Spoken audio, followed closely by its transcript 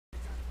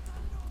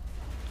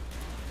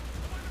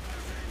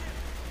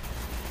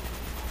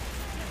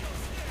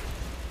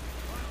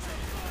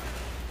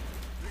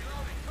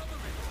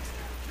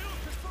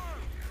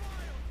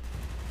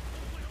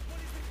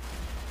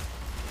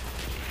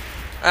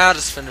I'll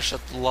just finish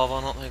up the level.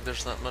 I don't think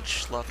there's that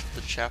much left of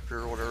the chapter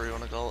or whatever you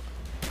want to call it.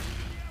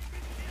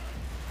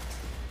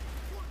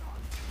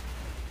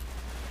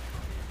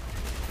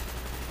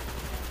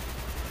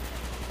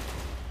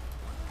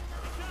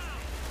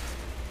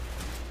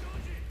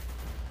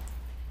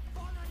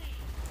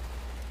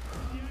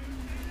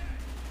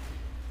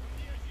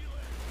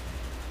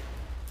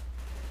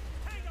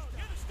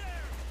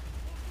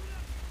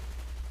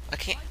 I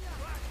can't.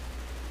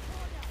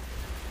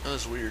 That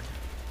was weird.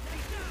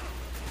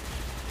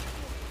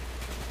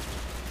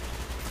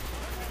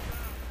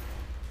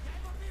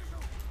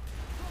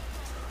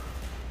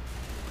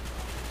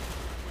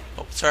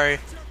 Oh, sorry.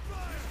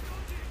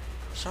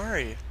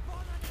 Sorry.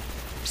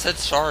 I said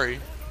sorry.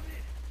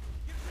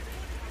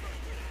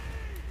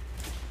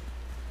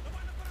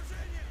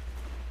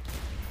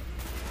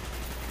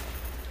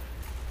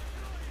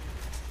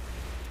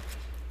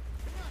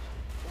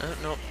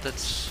 Nope,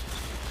 that's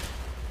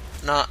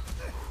not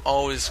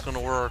always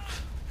gonna work.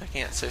 I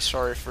can't say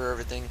sorry for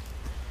everything,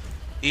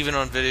 even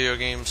on video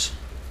games.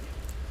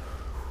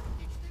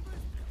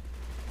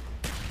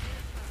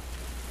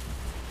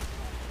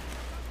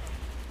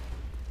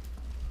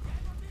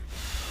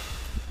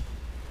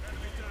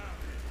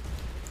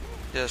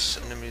 Yes,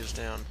 enemies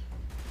down.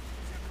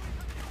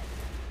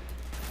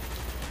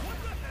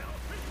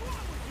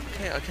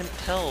 Okay, I couldn't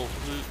tell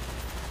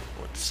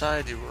what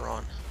side you were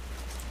on.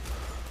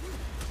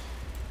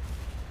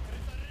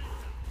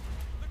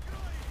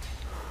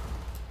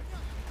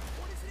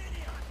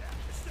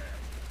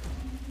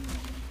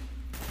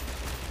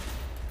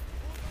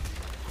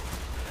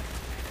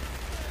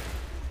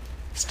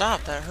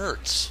 Stop, that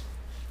hurts.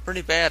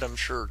 Pretty bad, I'm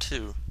sure,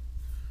 too.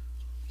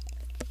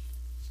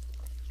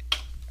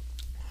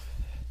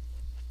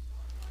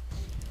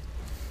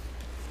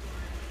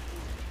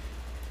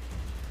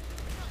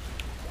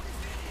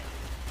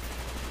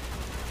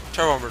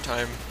 Try one more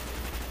time.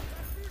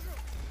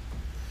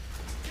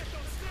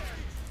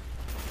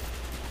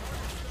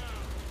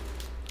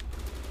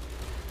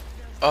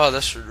 Oh,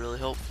 this should really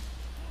help.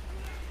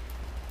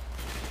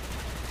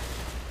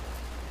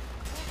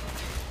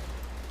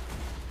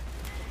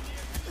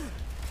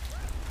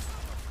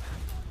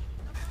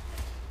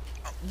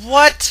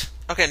 What?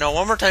 Okay, no,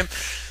 one more time.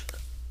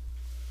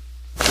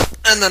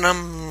 And then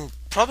I'm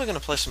probably gonna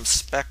play some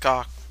Spec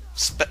Ops,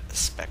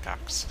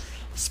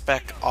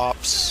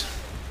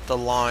 The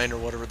Line, or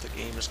whatever the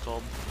game is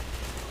called.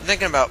 I'm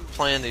thinking about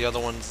playing the other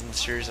ones in the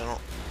series.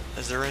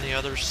 Is there any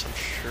others? I'm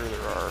sure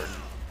there are.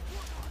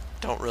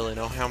 Don't really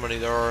know how many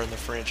there are in the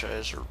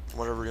franchise, or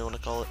whatever you want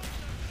to call it.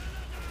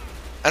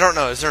 I don't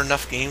know. Is there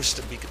enough games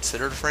to be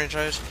considered a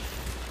franchise?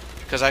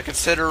 Because I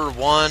consider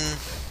one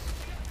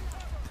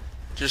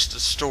just a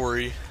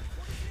story,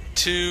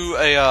 two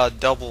a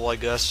double, I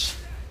guess,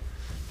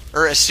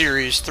 or a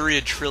series, three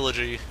a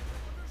trilogy. It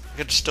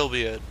could still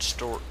be a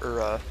story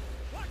or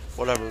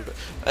whatever,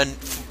 and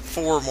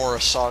four more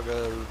a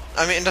saga. Or,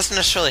 I mean, it doesn't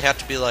necessarily have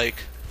to be like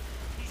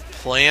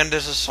planned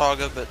as a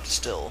saga, but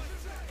still,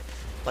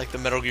 like the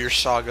Metal Gear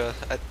saga.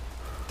 I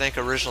think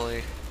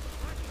originally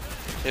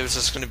it was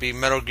just going to be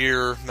Metal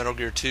Gear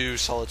 2,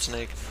 Solid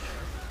Snake,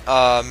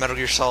 Metal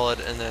Gear Solid,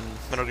 and then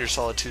Metal Gear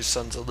Solid 2,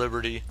 Sons of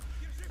Liberty.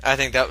 I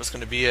think that was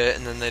going to be it,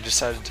 and then they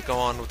decided to go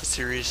on with the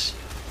series.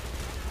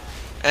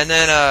 And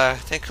then I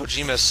think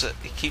Kojima,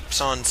 he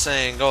keeps on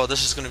saying, "Oh,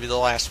 this is going to be the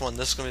last one.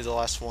 This is going to be the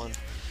last one."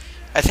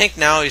 I think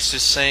now he's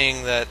just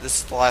saying that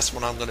this is the last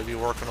one I'm going to be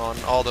working on.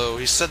 Although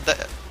he said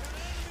that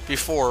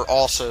before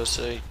also,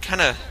 so he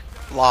kind of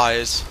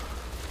lies.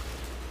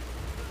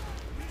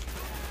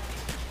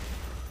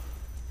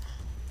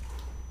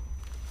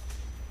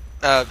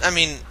 I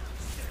mean,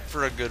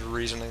 for a good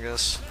reason, I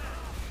guess.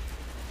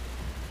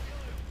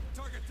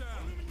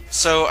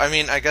 So, I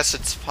mean, I guess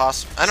it's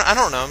possible. I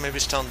don't know. Maybe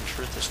he's telling the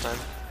truth this time.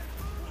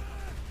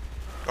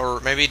 Or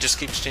maybe he just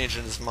keeps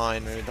changing his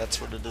mind. Maybe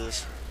that's what it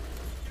is.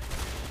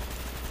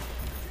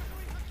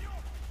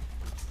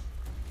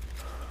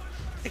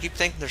 I keep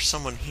thinking there's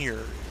someone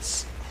here.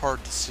 It's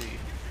hard to see.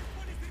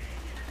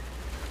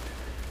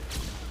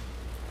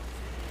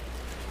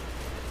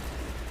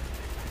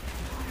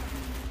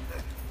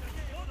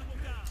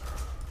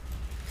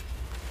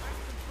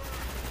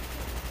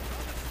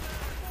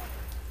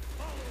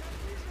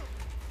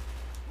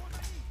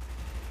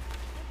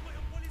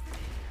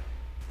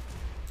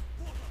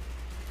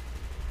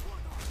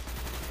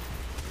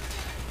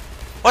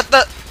 What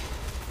the?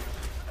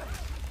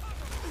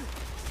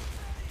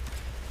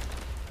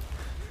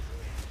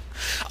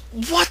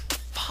 What the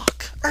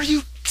fuck? Are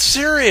you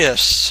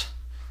serious?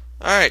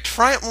 Alright,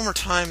 try it one more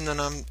time, then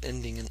I'm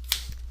ending it.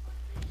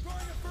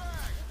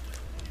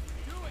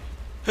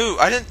 Who?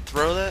 I didn't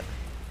throw that?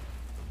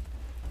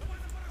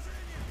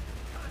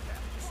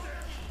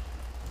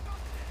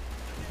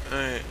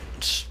 Alright,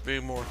 just be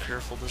more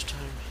careful this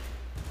time.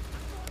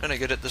 And I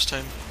get it this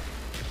time.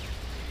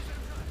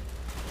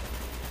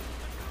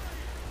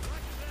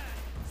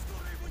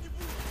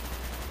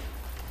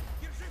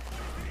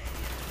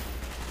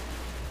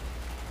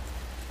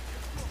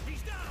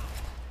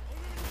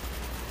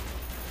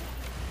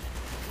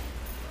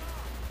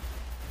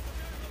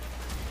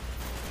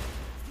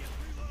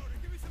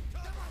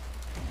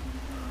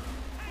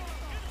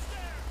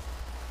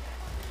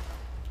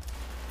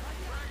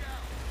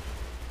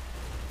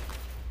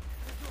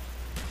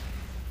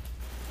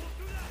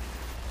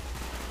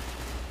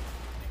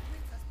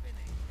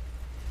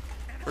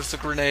 Where's the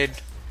grenade?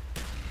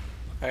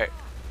 Alright.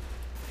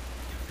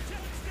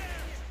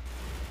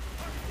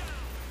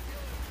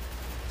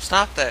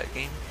 Stop that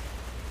game.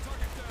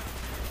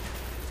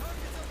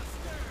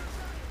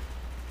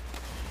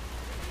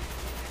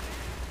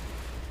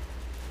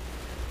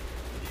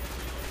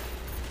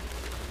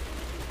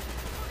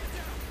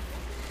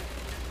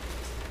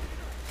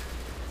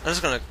 I'm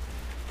just gonna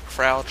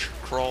crouch,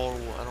 crawl,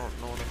 I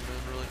don't know what I'm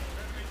doing really.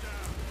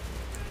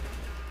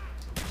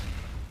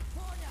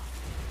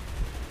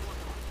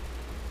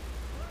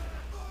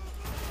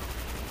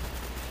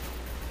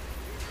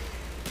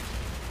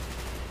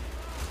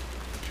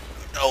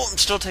 Oh, I'm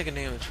still taking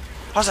damage.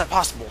 How's that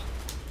possible?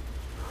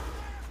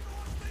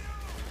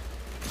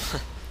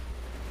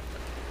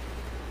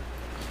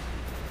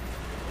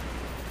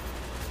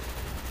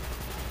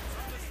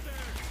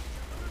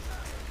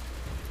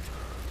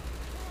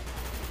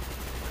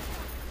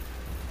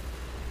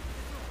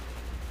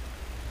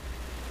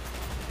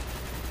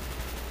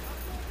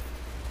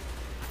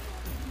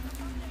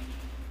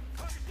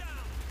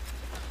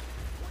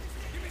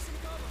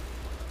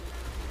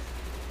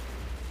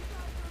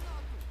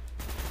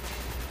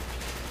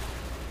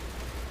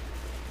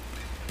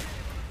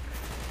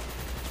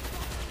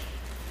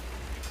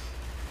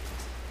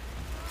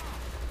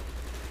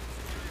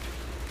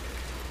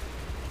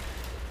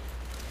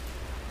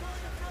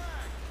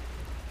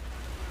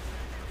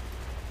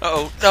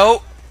 Uh-oh,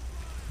 no!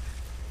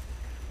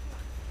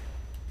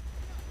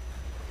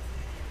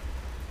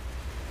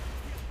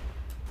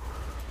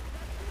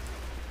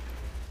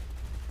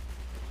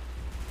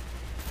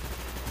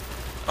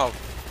 Oh,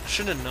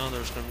 should have known there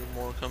was going to be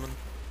more coming.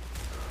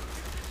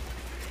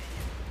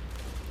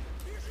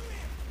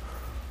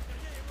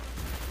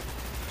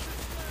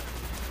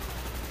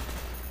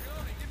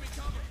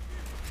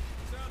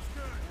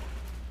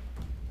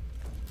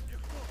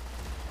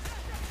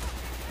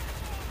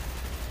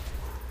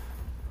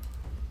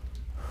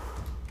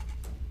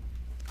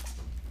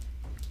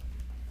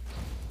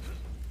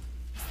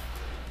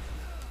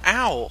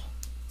 Ow!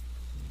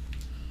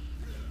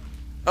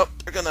 Oh,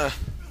 they're gonna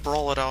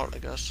brawl it out, I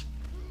guess.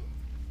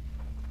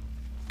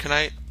 Can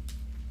I?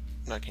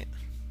 No, I can't.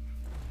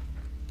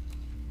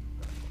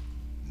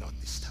 Not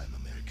this time,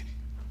 American.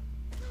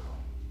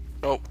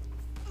 Oh.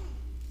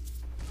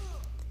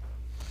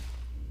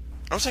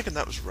 I was thinking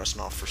that was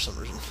Reznov for some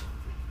reason.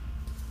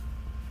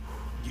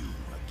 You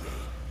again.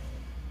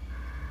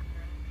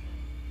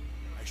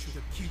 I should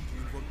have killed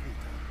you in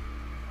Vorkuta.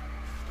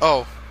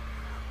 Oh.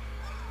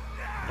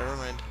 Never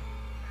mind.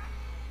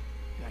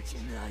 That's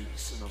an lie, you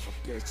son of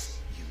a bitch.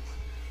 You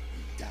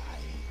will die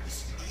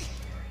with me.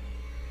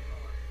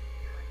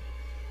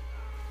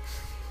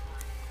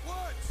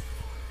 What?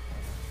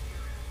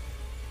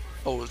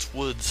 Oh, it's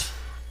Woods.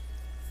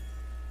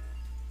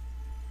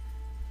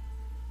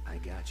 I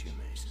got you,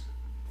 Mason.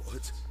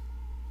 What?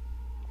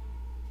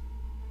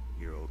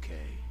 You're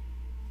okay.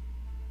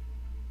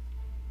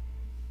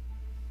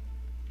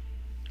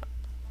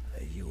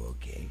 Are you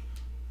okay?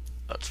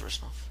 That's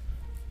Reznov.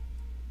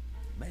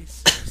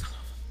 Mason.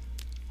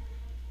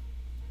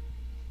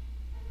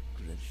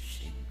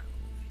 Grushenko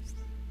is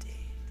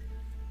dead.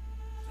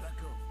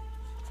 Drago,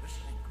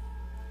 Grushenko,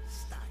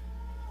 Stein.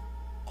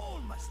 All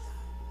must die.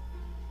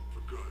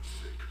 For God's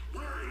sake,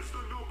 where is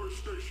the number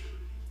station?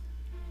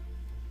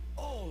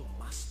 All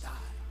must die.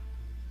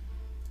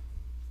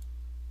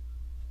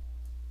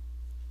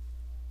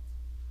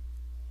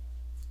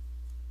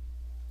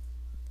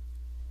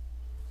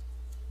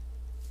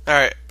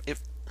 Alright, yep.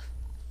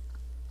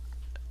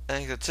 I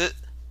think that's it.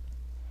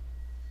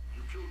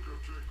 You killed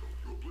Kravchenko.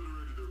 You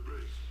obliterated their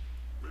base.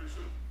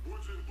 Mason,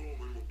 Woods and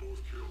Bowman were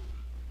both killed.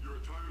 Your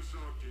entire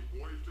SOC team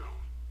wiped out.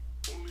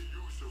 Only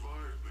you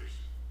survived,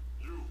 Mason.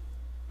 You.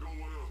 No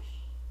one else.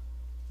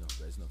 No,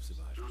 Reznov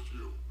survived. Just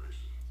you,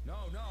 Mason. No,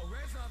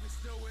 Reznov is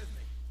still with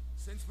me.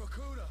 Since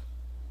Vorkuta.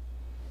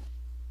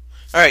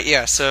 Alright,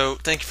 yeah, so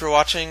thank you for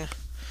watching.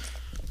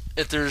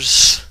 If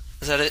there's...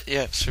 Is that it?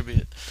 Yeah, it should be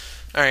it.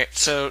 Alright,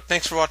 so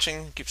thanks for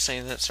watching. Keep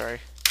saying that,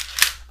 sorry.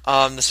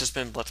 This has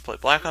been Let's Play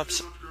Black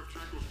Ops.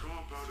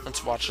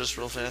 Let's watch this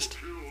real fast.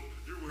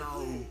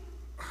 No.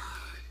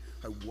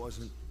 I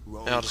wasn't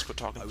wrong. And I'll just quit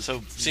talking.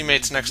 So, see you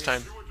mates next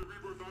time. You went to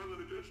Rebirth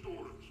Island against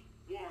orders.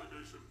 Why,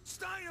 Mason?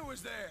 Steiner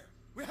was there.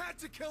 We had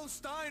to kill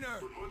Steiner.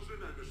 But Hudson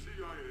and the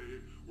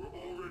CIA were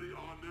already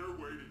on their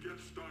way to get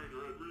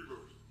Steiner at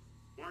Rebirth.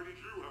 Why did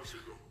you have to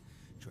go?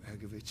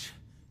 Dragovich,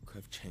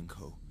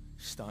 Kravchenko,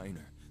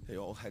 Steiner. They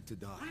all had to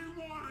die.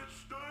 We wanted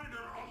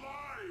Steiner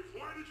alive!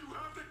 Why did you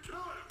have to kill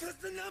him? Because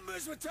the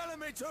numbers were telling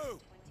me to!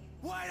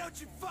 Why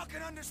don't you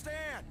fucking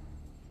understand?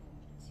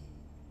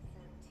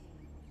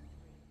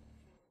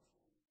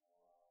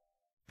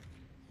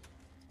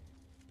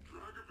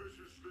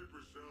 Dragovich's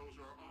sleeper cells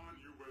are on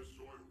U.S.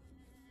 soil.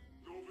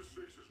 Nova 6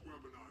 is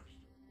weaponized.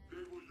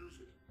 They will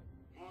use it.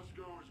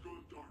 Moscow has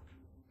gone dark.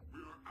 We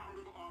are out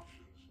of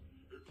options.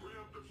 A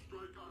preemptive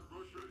strike on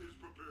Russia is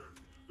prepared.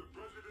 The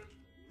President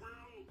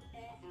will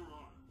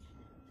authorize.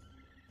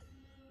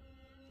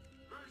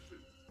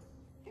 Mason,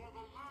 for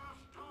the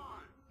last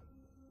time,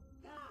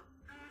 where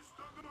is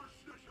the number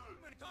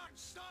station?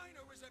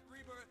 Steiner was at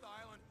Rebirth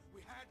Island.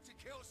 We had to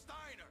kill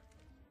Steiner.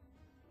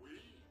 We?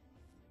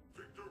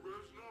 Victor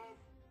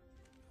Reznov?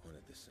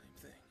 Wanted the same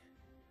thing.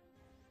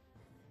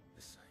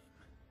 The same.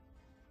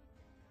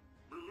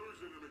 We're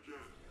losing him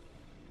again.